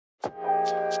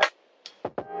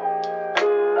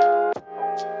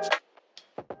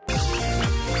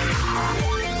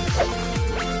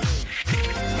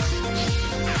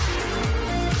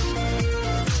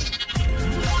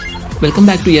Welcome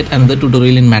back to yet another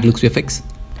tutorial in Madlookz VFX.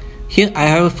 Here I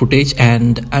have a footage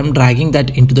and I'm dragging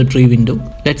that into the tree window.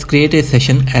 Let's create a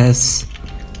session as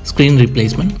screen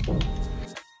replacement.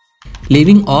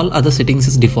 Leaving all other settings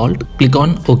as default, click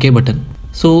on OK button.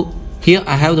 So here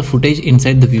I have the footage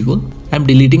inside the viewer. I'm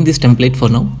deleting this template for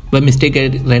now. By mistake I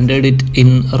rendered it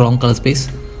in wrong color space,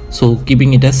 so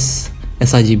keeping it as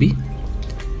sRGB.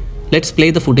 Let's play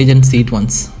the footage and see it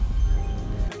once.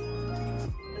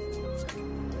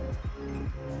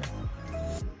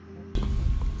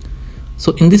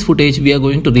 So in this footage we are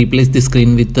going to replace the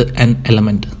screen with an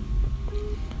element.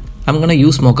 I'm gonna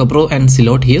use Mochapro and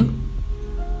Silhouette here.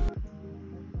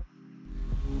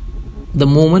 The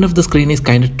movement of the screen is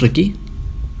kind of tricky.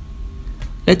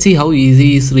 Let's see how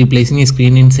easy is replacing a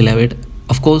screen in Silhouette,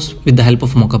 of course with the help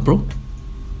of Mochapro.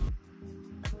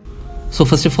 So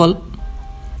first of all,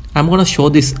 I'm gonna show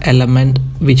this element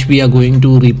which we are going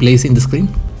to replace in the screen.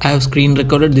 I have screen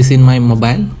recorded this in my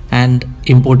mobile and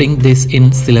importing this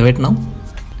in Silhouette now.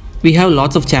 We have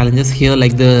lots of challenges here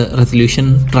like the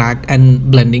resolution, track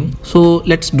and blending. So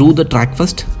let's do the track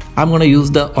first. I'm gonna use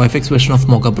the VFX version of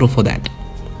Mochapro for that.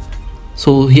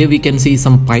 So here we can see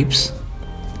some pipes.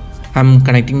 I'm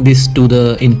connecting this to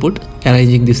the input,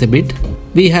 arranging this a bit.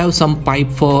 We have some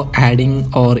pipe for adding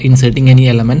or inserting any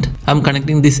element. I'm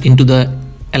connecting this into the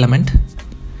element.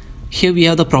 Here we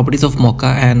have the properties of Mocha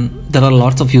and there are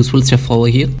lots of useful stuff over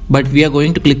here, but we are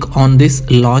going to click on this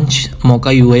launch Mocha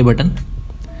UI button.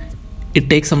 It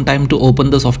takes some time to open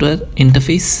the software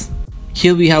interface.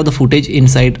 Here we have the footage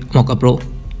inside Mochapro,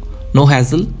 no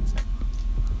hassle.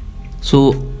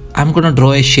 So I'm gonna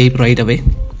draw a shape right away.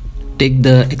 Take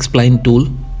the spline tool.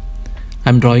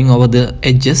 I'm drawing over the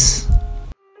edges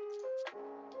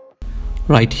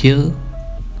right here.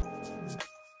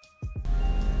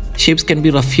 Shapes can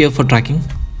be rough here for tracking.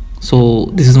 So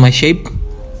this is my shape.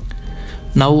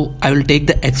 Now I will take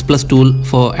the X plus tool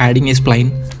for adding a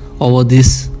spline over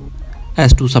this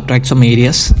as to subtract some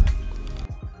areas.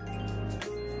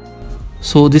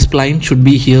 So this spline should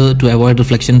be here to avoid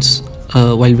reflections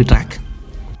while we track.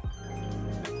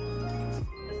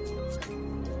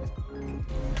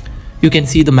 You can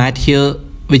see the mat here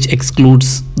which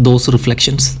excludes those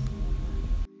reflections.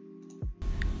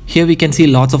 Here we can see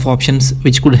lots of options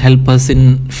which could help us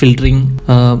in filtering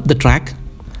the track.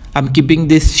 I'm keeping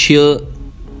this shear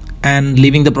and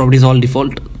leaving the properties all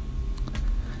default.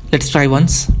 Let's try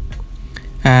once.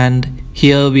 And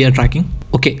here we are tracking.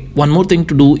 Okay, one more thing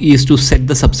to do is to set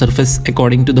the subsurface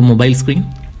according to the mobile screen.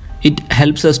 It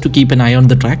helps us to keep an eye on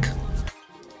the track.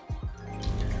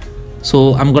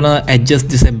 So I'm gonna adjust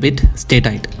this a bit, stay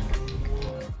tight.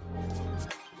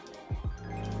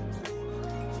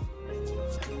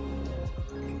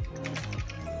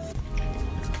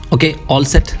 Okay, all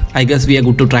set. I guess we are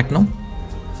good to track now.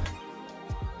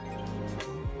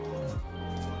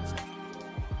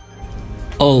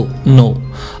 Oh no,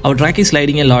 our track is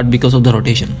sliding a lot because of the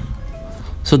rotation.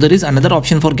 So there is another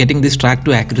option for getting this track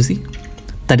to accuracy.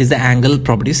 That is the angle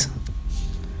properties.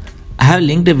 I have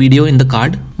linked a video in the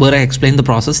card where I explain the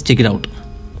process, check it out.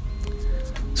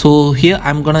 So here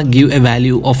I'm gonna give a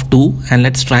value of 2 and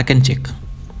let's track and check.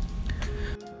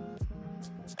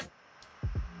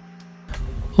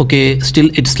 Okay, still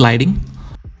it's sliding.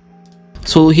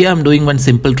 So here I'm doing one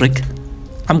simple trick.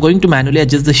 I'm going to manually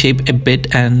adjust the shape a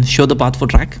bit and show the path for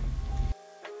track.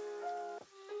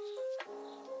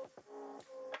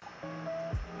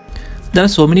 There are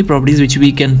so many properties which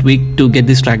we can tweak to get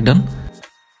this track done.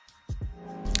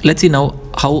 Let's see now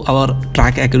how our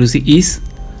track accuracy is.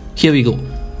 Here we go.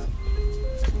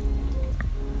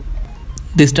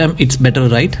 This time it's better,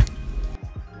 right?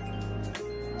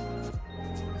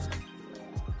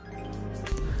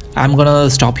 I'm gonna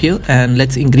stop here and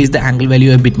let's increase the angle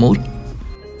value a bit more.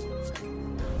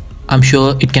 I'm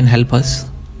sure it can help us.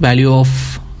 Value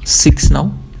of 6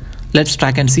 now. Let's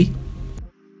track and see.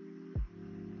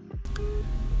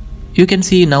 You can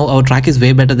see now our track is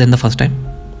way better than the first time.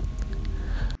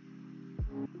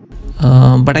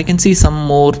 But I can see some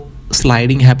more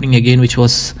sliding happening again which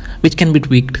can be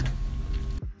tweaked.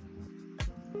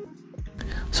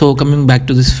 So coming back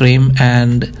to this frame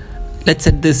and let's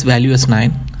set this value as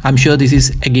 9. I'm sure this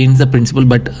is against the principle,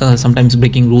 but sometimes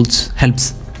breaking rules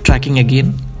helps tracking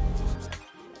again.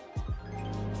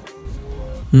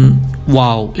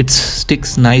 Wow, it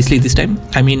sticks nicely this time.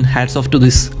 I mean, hats off to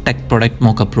this tech product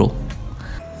Mochapro.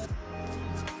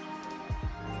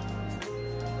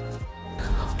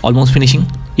 Almost finishing.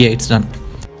 Yeah, it's done.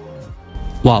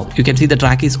 Wow, you can see the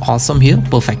track is awesome here.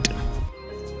 Perfect.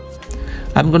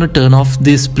 I'm gonna turn off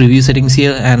this preview settings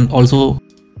here and also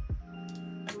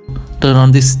turn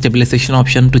on this stabilization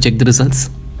option to check the results.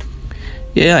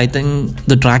 Yeah, I think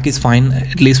the track is fine,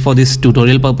 at least for this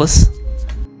tutorial purpose.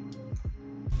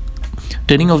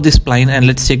 Turning off this spline and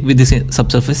let's check with this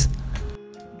subsurface.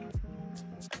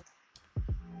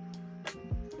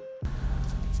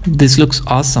 This looks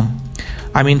awesome.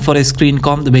 I mean, for a screen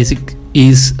comp, the basic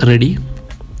is ready.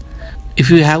 If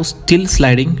you have still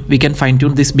sliding, we can fine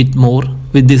tune this bit more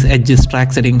with this edges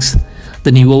track settings.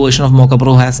 The newer version of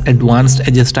Mochapro has advanced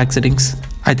edges track settings.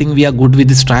 I think we are good with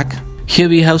this track. Here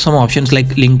we have some options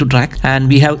like link to track, and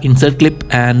we have insert clip,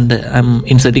 and I'm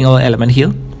inserting our element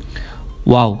here.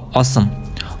 Wow, awesome.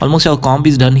 Almost our comp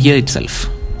is done here itself.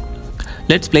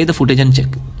 Let's play the footage and check.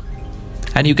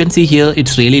 And you can see here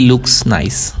it really looks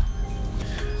nice.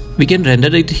 We can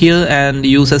render it here and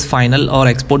use as final or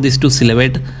export this to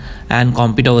Silhouette and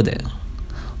comp it over there.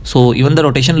 So even the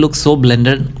rotation looks so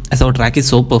blended as our track is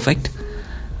so perfect.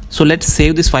 So let's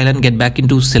save this file and get back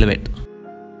into Silhouette.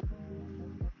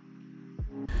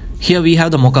 Here we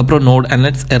have the Mochapro node, and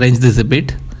let's arrange this a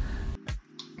bit.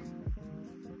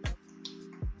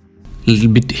 Little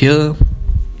bit here.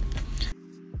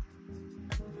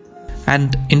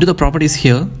 And into the properties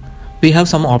here, we have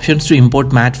some options to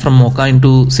import matte from Mocha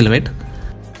into Silhouette.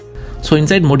 So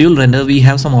inside module render, we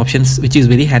have some options which is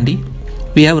very handy.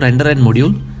 We have render and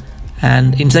module,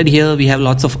 and inside here we have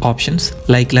lots of options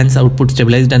like lens output,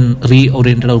 stabilized and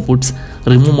reoriented outputs,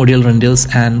 remove module renders,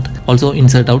 and also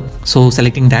insert out. So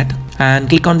selecting that and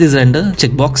click on this render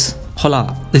checkbox.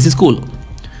 Hola, this is cool.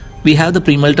 We have the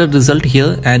pre-melted result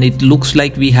here, and it looks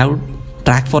like we have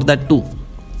track for that too.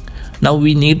 Now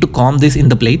we need to comp this in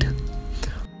the plate.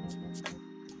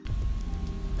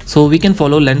 So we can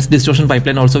follow lens distortion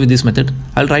pipeline also with this method.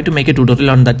 I'll try to make a tutorial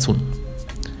on that soon.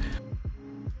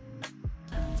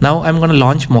 Now I'm gonna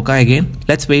launch Mocha again.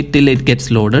 Let's wait till it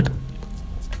gets loaded.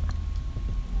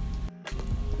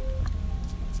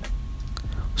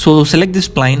 So select this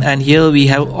spline, and here we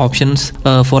have options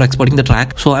for exporting the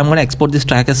track. So I'm gonna export this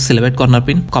track as Silhouette corner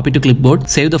pin, copy to clipboard,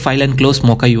 save the file and close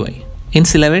Mocha UI. In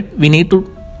Silhouette, we need to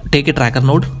take a tracker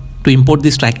node to import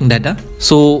this tracking data.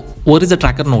 So where is the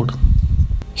tracker node?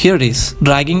 Here it is.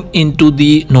 Dragging into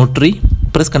the node tree,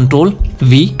 press Ctrl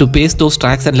V to paste those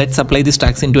tracks, and let's apply these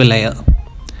tracks into a layer.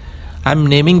 I'm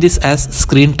naming this as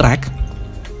screen track.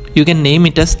 You can name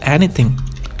it as anything.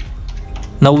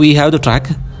 Now we have the track.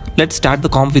 Let's start the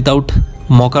comp without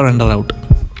Mocha render out.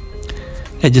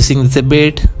 Adjusting this a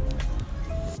bit.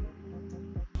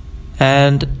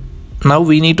 And now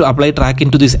we need to apply track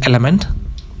into this element.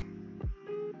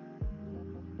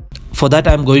 For that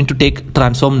I'm going to take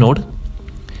transform node.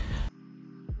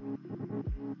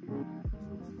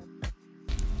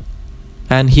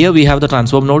 And here we have the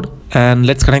transform node, and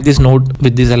let's connect this node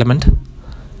with this element.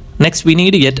 Next we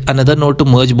need yet another node to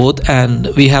merge both, and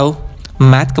we have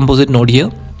math composite node here.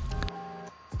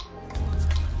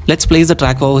 Let's place the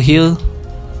track over here.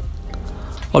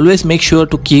 Always make sure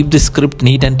to keep this script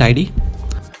neat and tidy.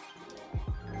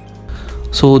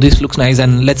 So this looks nice,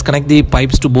 and let's connect the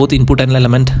pipes to both input and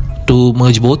element to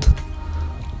merge both.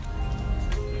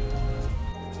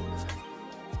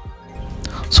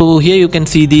 So here you can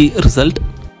see the result,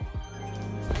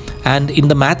 and in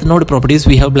the math node properties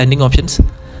we have blending options.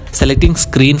 Selecting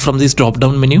screen from this drop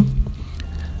down menu.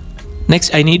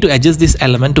 Next I need to adjust this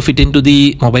element to fit into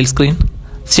the mobile screen.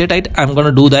 Stay tight, I'm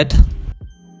gonna do that.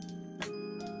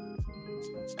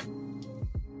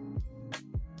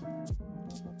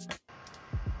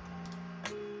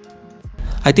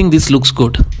 I think this looks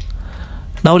good.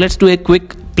 Now let's do a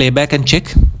quick playback and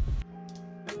check.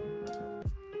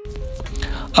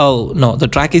 Oh no, the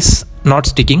track is not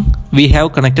sticking. We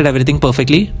have connected everything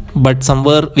perfectly, but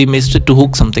somewhere we missed it to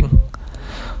hook something.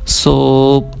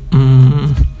 So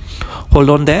hold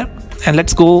on there, and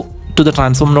let's go to the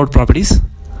transform node properties.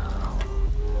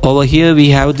 Over here we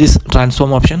have this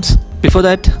transform options. Before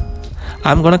that,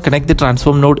 I'm gonna connect the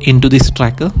transform node into this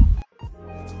tracker.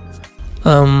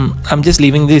 I'm just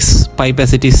leaving this pipe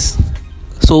as it is.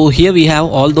 So here we have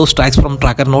all those tracks from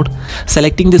tracker node.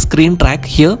 Selecting the screen track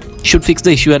here should fix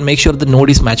the issue and make sure the node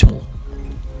is match move.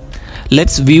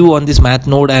 Let's view on this math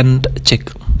node and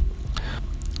check.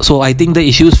 So I think the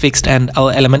issue is fixed and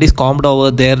our element is comped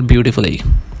over there beautifully.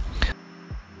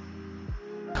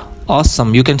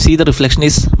 Awesome, you can see the reflection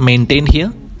is maintained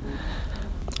here.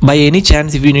 By any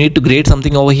chance, if you need to grade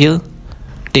something over here,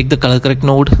 take the color correct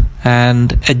node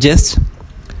and adjust.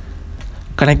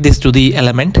 Connect this to the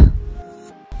element.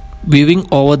 Viewing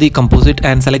over the composite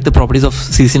and select the properties of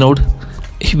CC node.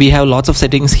 We have lots of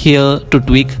settings here to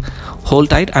tweak. hold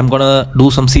tight. I'm gonna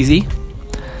do some CC.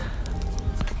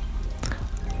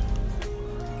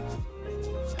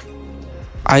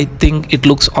 I think it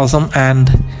looks awesome, and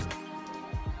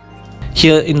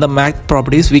here in the math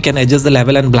properties we can adjust the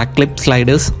level and black clip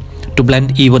sliders to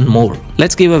blend even more.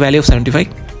 Let's give a value of 75.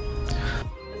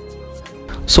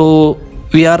 So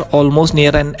we are almost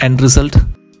near an end result.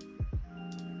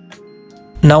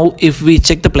 Now if we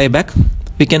check the playback,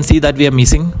 we can see that we are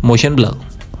missing motion blur.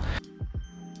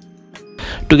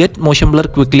 To get motion blur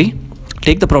quickly,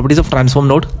 take the properties of transform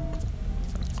node.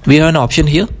 We have an option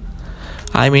here.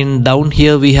 Down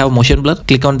here we have motion blur.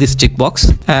 Click on this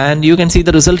checkbox and you can see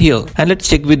the result here. And let's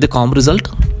check with the comp result.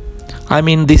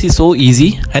 This is so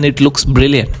easy and it looks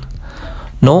brilliant.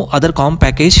 No other comp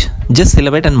package, just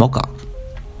Silhouette and Mocha.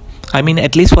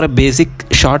 At least for a basic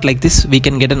shot like this, we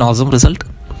can get an awesome result.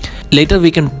 Later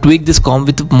we can tweak this comp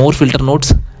with more filter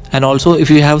nodes, and also if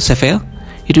you have Sapphire,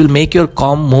 it will make your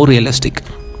comp more realistic.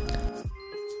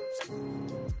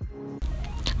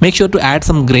 Make sure to add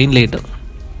some grain later.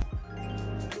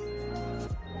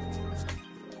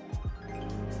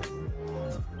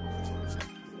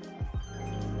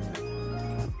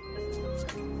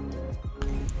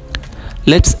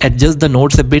 Let's adjust the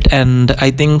nodes a bit, and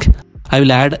I think I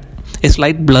will add a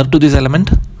slight blur to this element.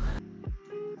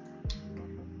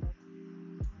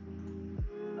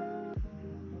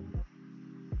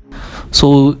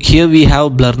 So here we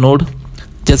have blur node.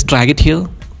 Just drag it here.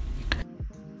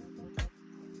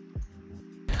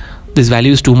 This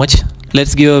value is too much.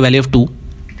 Let's give a value of 2.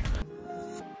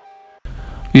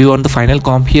 We want the final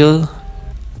comp here.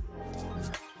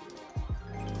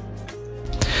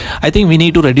 I think we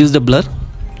need to reduce the blur.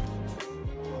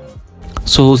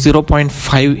 So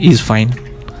 0.5 is fine.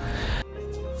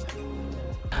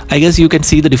 I guess you can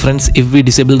see the difference if we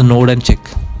disable the node and check.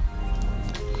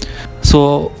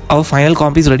 So our final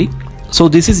comp is ready. So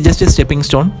this is just a stepping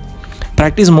stone.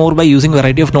 Practice more by using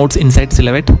variety of nodes inside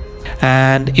Silhouette.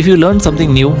 And if you learned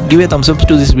something new, give a thumbs up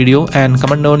to this video and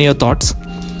comment down your thoughts.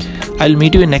 I'll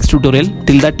meet you in next tutorial.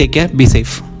 Till that, take care, be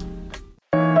safe.